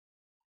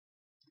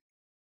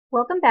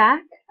Welcome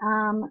back.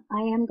 I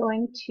am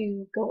going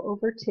to go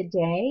over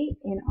today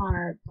in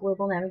our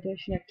Global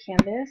Navigation of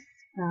Canvas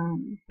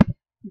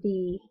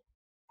the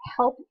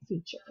Help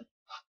feature.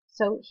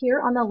 So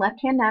here on the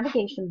left-hand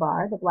navigation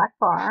bar, the black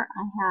bar,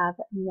 I have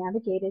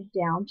navigated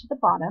down to the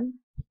bottom,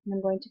 and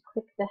I'm going to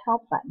click the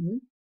Help button,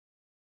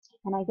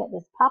 and I get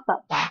this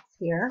pop-up box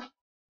here.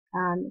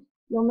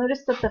 You'll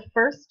notice that the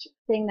first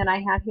thing that I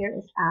have here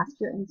is Ask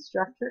Your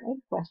Instructor a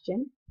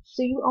Question.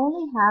 So you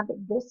only have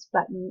this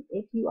button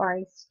if you are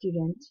a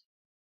student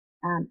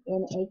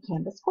in a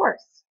Canvas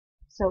course.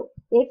 So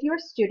if you're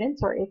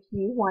students or if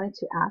you wanted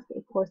to ask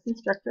a course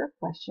instructor a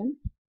question,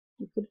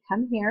 you could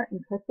come here and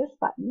click this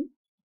button.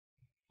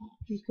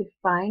 You could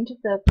find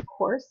the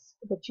course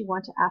that you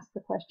want to ask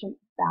the question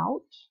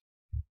about.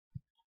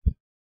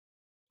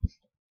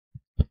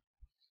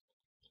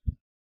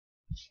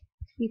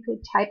 You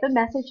could type a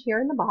message here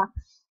in the box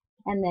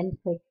and then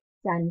click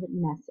Send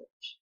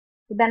Message.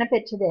 The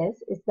benefit to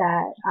this is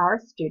that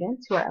our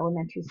students, who are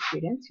elementary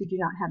students who do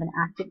not have an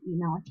active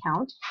email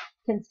account,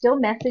 can still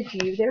message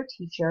you, their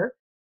teacher,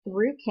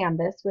 through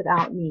Canvas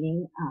without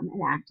needing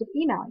an active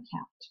email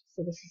account.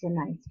 So this is a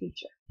nice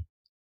feature.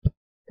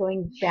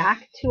 Going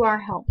back to our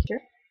help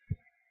feature,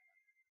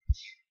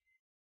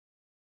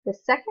 the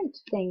second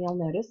thing you'll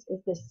notice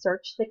is the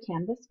Search the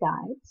Canvas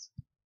Guides.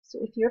 So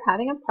if you're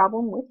having a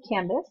problem with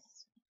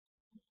Canvas,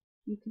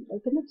 you can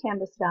open the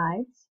Canvas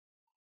Guides,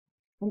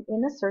 and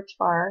in the search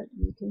bar,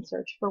 you can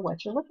search for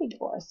what you're looking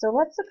for. So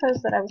let's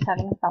suppose that I was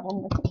having a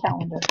problem with the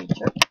calendar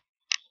feature.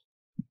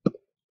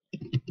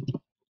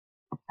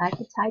 I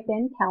could type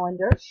in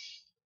calendar,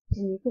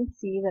 and you can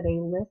see that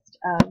a list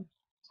of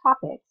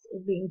topics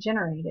is being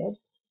generated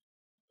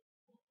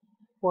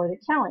for the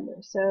calendar.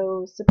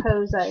 So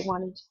suppose I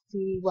wanted to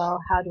see,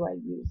 well, how do I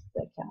use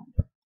the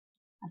calendar?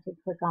 I could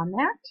click on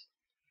that,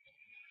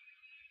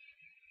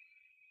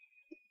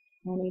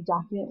 and a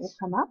document will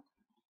come up.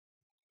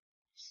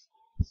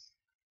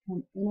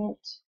 And in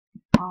it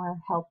are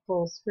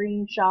helpful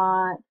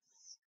screenshots,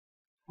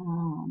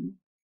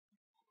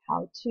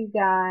 how-to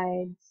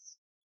guides,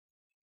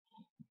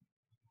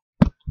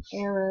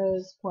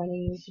 arrows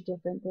pointing to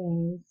different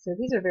things. So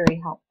these are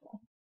very helpful.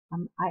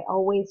 I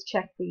always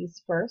check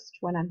these first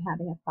when I'm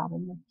having a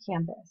problem with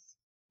Canvas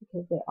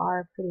because they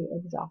are pretty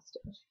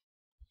exhaustive.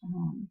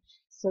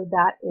 So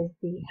that is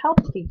the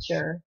Help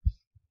feature,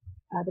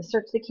 the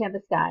Search the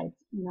Canvas Guides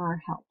in our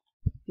Help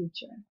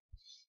feature.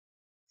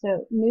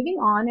 So moving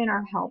on in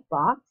our Help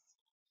box,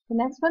 the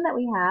next one that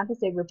we have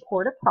is a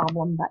Report a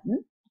Problem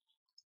button.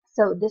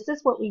 So this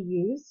is what we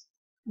use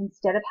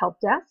instead of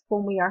Help Desk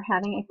when we are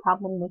having a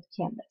problem with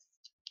Canvas.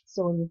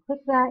 So when you click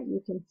that,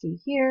 you can see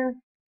here,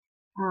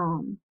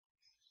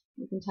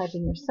 you can type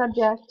in your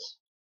subject,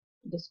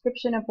 the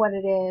description of what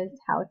it is,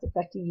 how it's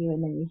affecting you,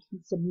 and then you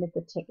can submit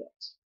the ticket.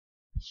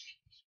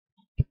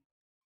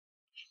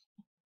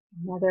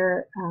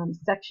 Another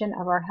section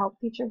of our Help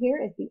feature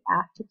here is the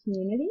Ask the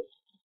Community.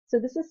 So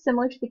this is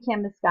similar to the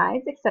Canvas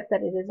Guides, except that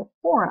it is a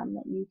forum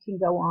that you can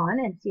go on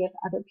and see if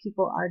other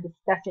people are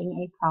discussing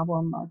a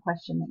problem or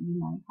question that you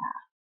might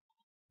have.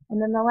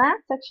 And then the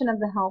last section of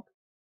the Help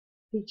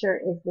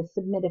feature is the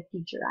Submit a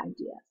Feature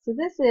idea. So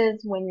this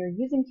is when you're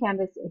using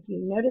Canvas, if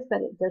you notice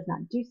that it does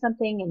not do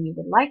something and you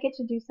would like it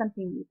to do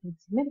something, you can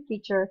submit a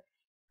feature,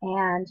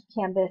 and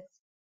Canvas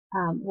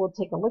will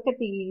take a look at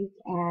these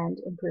and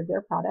improve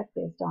their product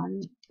based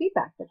on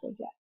feedback that they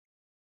get.